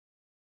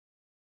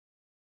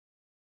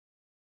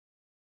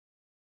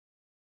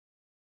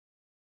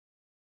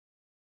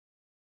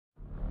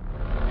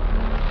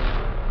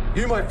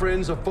You, my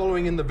friends, are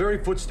following in the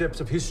very footsteps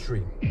of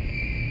history.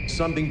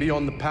 Something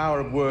beyond the power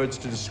of words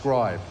to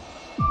describe.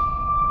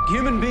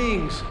 Human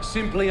beings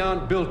simply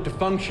aren't built to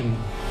function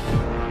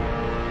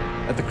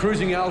at the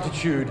cruising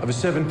altitude of a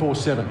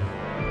 747.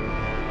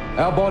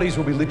 Our bodies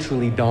will be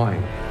literally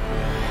dying.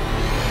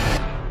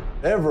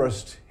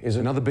 Everest is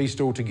another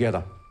beast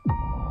altogether.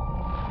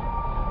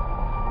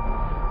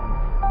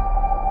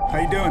 How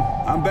you doing?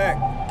 I'm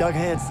back. Doug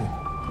Hansen.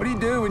 What do you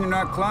do when you're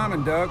not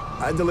climbing, Doug?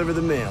 I deliver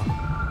the mail.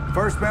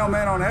 First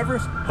mailman on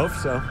Everest? Hope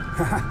so.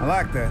 I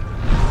like that.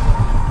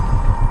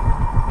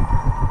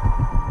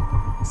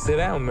 Sit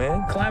down,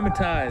 man.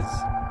 Climatize.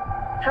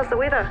 How's the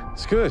weather?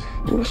 It's good.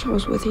 I wish I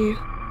was with you.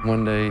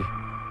 One day,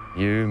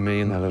 you,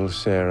 me, and that little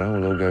Sarah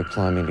will all go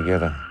climbing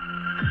together.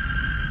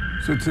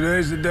 So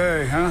today's the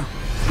day, huh?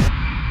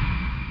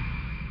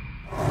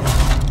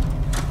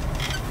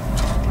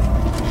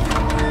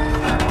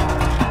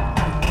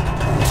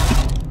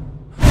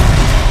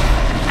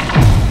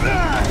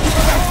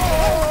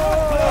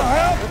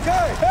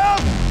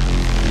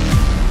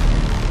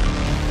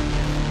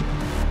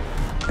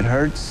 It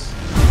hurts.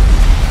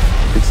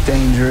 It's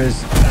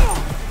dangerous.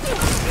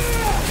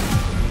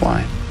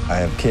 Why? I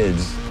have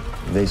kids.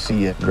 They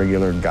see a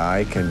regular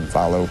guy can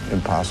follow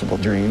impossible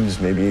dreams.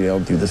 Maybe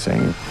they'll do the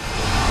same.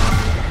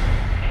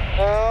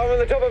 I'm on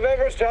the top of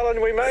Everest,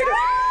 Helen. We made it.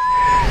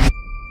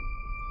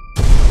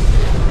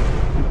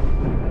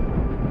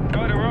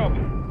 Go to Rob.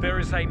 There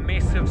is a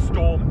massive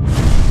storm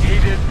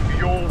headed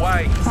your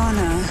way. Oh,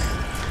 no.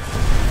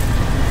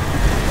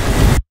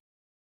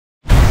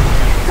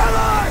 Come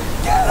on!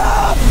 Get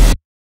up!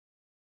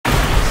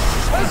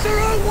 That's the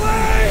wrong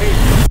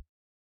way!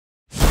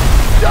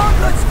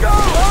 Doug, let's go!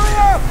 Hurry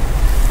up!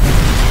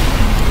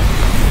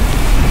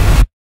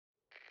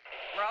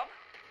 Rob,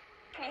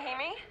 can you hear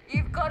me?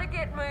 You've got to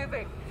get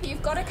moving.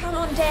 You've got to come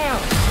on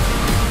down.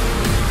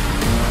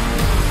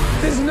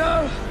 There's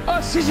no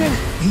oxygen.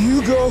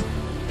 You go.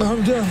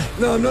 I'm done.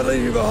 No, I'm not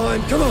leaving you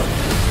behind. Come on.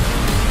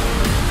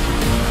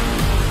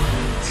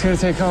 It's gonna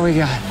take all we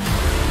got.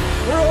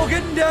 We're all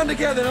getting down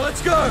together. Now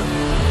let's go.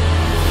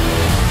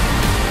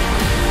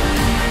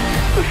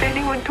 If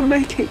anyone can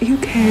make it, you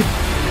can.